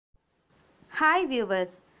Hi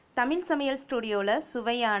viewers, Tamil சமையல் ஸ்டுடியோவில்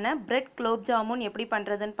சுவையான பிரெட் குலோப் ஜாமுன் எப்படி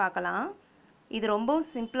பண்ணுறதுன்னு பார்க்கலாம். இது ரொம்பவும்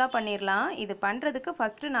சிம்பிளாக பண்ணிடலாம். இது பண்ணுறதுக்கு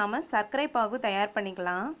ஃபஸ்ட்டு நாம் சர்க்கரை பாகு தயார்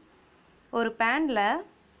பண்ணிக்கலாம். ஒரு பேனில்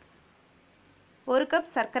 1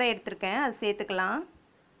 கப் சர்க்கரை எடுத்திருக்கேன், அது சேர்த்துக்கலாம்.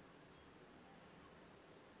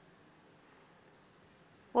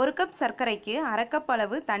 1 கப் சர்க்கரைக்கு 1/2 கப்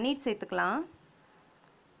அளவு தண்ணீர் சேர்த்துக்கலாம்.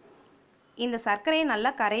 இந்த சர்க்கரையை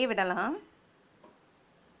நல்லா கரைய விடலாம்.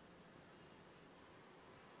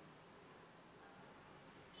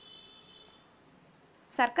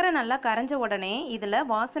 சர்க்கரை நல்லா கரைஞ்ச உடனே இதில்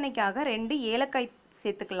வாசனைக்காக 2 ஏலக்காய்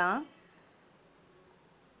சேர்த்துக்கலாம்.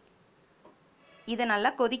 இதை நல்லா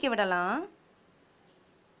கொதிக்க விடலாம்.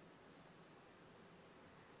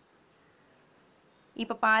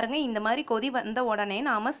 இப்போ பாருங்கள், இந்த மாதிரி கொதி வந்த உடனே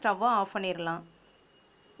நாம் ஸ்டவ்வை ஆஃப் பண்ணிடலாம்.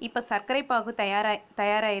 இப்போ சர்க்கரை பாகு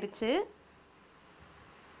தயாராகிருச்சு.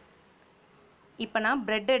 இப்போ நான்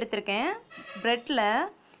பிரெட் எடுத்திருக்கேன். பிரெட்டில்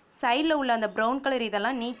சைடில் உள்ள அந்த ப்ரௌன் கலர்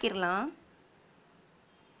இதெல்லாம் நீக்கிடலாம்.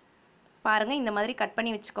 பாருங்கள், இந்த மாதிரி கட்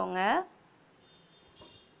பண்ணி வச்சுக்கோங்க.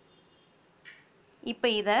 இப்போ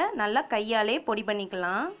இதை நல்லா கையாலே பொடி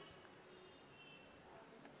பண்ணிக்கலாம்.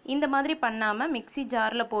 இந்த மாதிரி பண்ணாமல் மிக்ஸி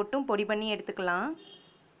ஜாரில் போட்டும் பொடி பண்ணி எடுத்துக்கலாம்.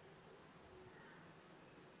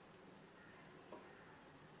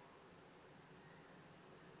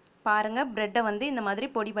 பாருங்கள், பிரெட்டை இந்த மாதிரி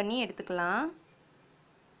பொடி பண்ணி எடுத்துக்கலாம்.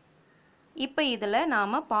 இப்போ இதில்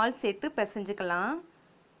நாம் பால் சேர்த்து பிசைஞ்சுக்கலாம்.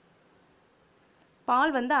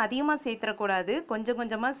 பால் அதிகமாக சேர்த்துடக்கூடாது, கொஞ்சம்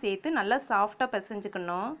கொஞ்சமாக சேர்த்து நல்லா சாஃப்டாக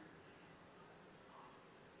பிசைஞ்சுக்கணும்.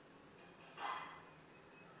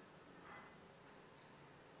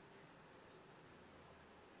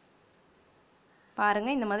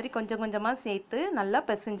 பாருங்கள், இந்த மாதிரி கொஞ்சம் கொஞ்சமாக சேர்த்து நல்லா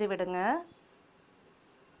பிசைஞ்சு விடுங்க.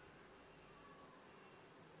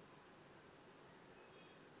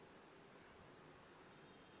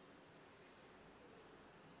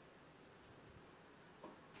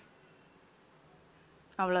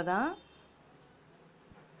 அவ்வளோதான்.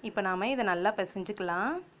 இப்போ நாம் இதை நல்லா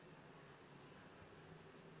பிசைஞ்சுக்கலாம்.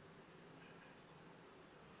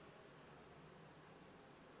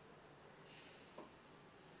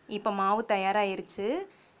 இப்போ மாவு தயாராகிருச்சு.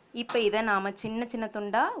 இப்போ இதை நாம் சின்ன சின்ன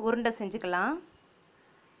துண்டாக உருண்டை செஞ்சுக்கலாம்.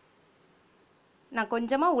 நான்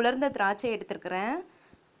கொஞ்சமாக உலர்ந்த திராட்சை எடுத்துருக்கிறேன்.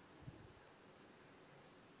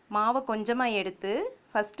 மாவை கொஞ்சமாக எடுத்து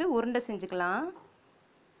ஃபஸ்ட்டு உருண்டை செஞ்சுக்கலாம்.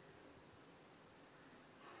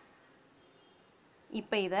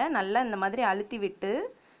 இப்போ இதை நல்லா இந்த மாதிரி அழுத்தி விட்டு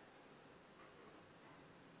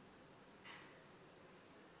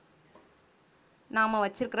நாம்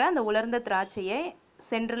வச்சுருக்கிற அந்த உலர்ந்த திராட்சையை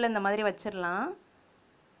சென்டரில் இந்த மாதிரி வச்சிடலாம்.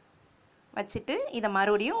 வச்சுட்டு இதை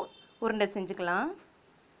மறுபடியும் உருண்டை செஞ்சுக்கலாம்.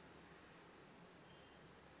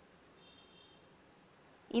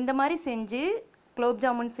 இந்த மாதிரி செஞ்சு குலோப்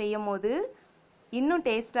ஜாமுன் செய்யும் போது இன்னும்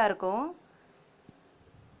டேஸ்ட்டாக இருக்கும்.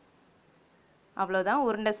 அவ்வளோதான்,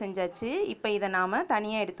 உருண்டை செஞ்சாச்சு. இப்போ இதை நாம்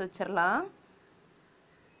தனியாக எடுத்து வச்சிடலாம்.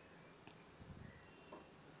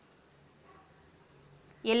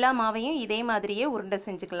 எல்லா மாவையும் இதே மாதிரியே உருண்டை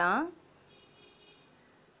செஞ்சுக்கலாம்.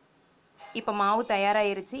 இப்போ மாவு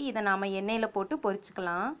தயாராகிருச்சு. இதை நாம் எண்ணெயில் போட்டு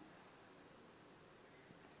பொரிச்சுக்கலாம்.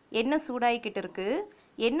 எண்ணெய் சூடாகிக்கிட்டு இருக்குது.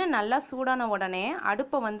 எண்ணெய் நல்லா சூடான உடனே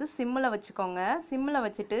அடுப்பை சிம்மில் வச்சுக்கோங்க. சிம்மில்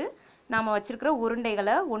வச்சுட்டு நாம் வச்சுருக்கிற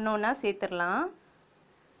உருண்டைகளை ஒன்று ஒன்றா சேர்த்துடலாம்.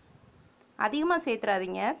 அதிகமாக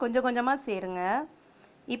சேர்த்துறாதீங்க, கொஞ்சம் கொஞ்சமாக சேருங்க.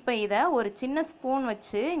 இப்போ இதை ஒரு சின்ன ஸ்பூன்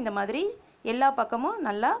வச்சு இந்த மாதிரி எல்லா பக்கமும்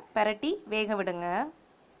நல்லா பெரட்டி வேக விடுங்க.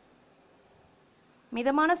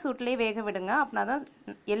 மிதமான சூட்டிலே வேக விடுங்க, அப்படின்னா தான்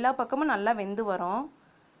எல்லா பக்கமும் நல்லா வெந்து வரும்.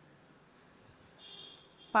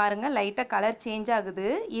 பாருங்கள், லைட்டாக கலர் சேஞ்ச் ஆகுது.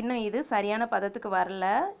 இன்னும் இது சரியான பதத்துக்கு வரல,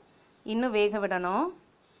 இன்னும் வேக விடணும்.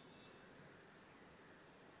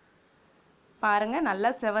 பாருங்கள்,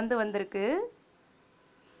 நல்லா செவந்து வந்திருக்கு.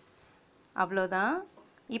 அவ்வளோதான்.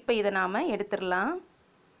 இப்போ இதை நாம் எடுத்துடலாம்.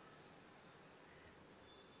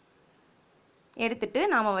 எடுத்துட்டு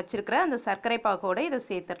நாம் வச்சுருக்கிற அந்த சர்க்கரை பாகோடு இதை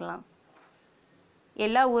சேர்த்துடலாம்.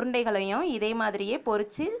 எல்லா உருண்டைகளையும் இதே மாதிரியே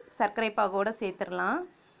பொரித்து சர்க்கரை பாகோடு சேர்த்துடலாம்.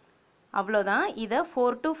 அவ்வளோதான். இதை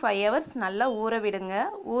 4 to 5 hours நல்லா ஊற விடுங்க.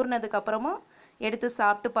 ஊறினதுக்கப்புறமும் எடுத்து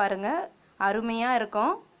சாப்பிட்டு பாருங்கள், அருமையாக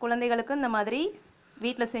இருக்கும். குழந்தைகளுக்கும் இந்த மாதிரி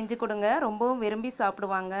வீட்டில் செஞ்சு கொடுங்க, ரொம்பவும் விரும்பி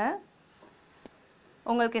சாப்பிடுவாங்க.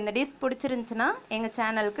 உங்களுக்கு இந்த டிஷ் பிடிச்சிருந்துச்சுன்னா எங்கள்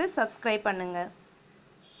சேனலுக்கு சப்ஸ்கிரைப் பண்ணுங்கள்.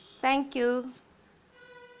 தேங்க்யூ.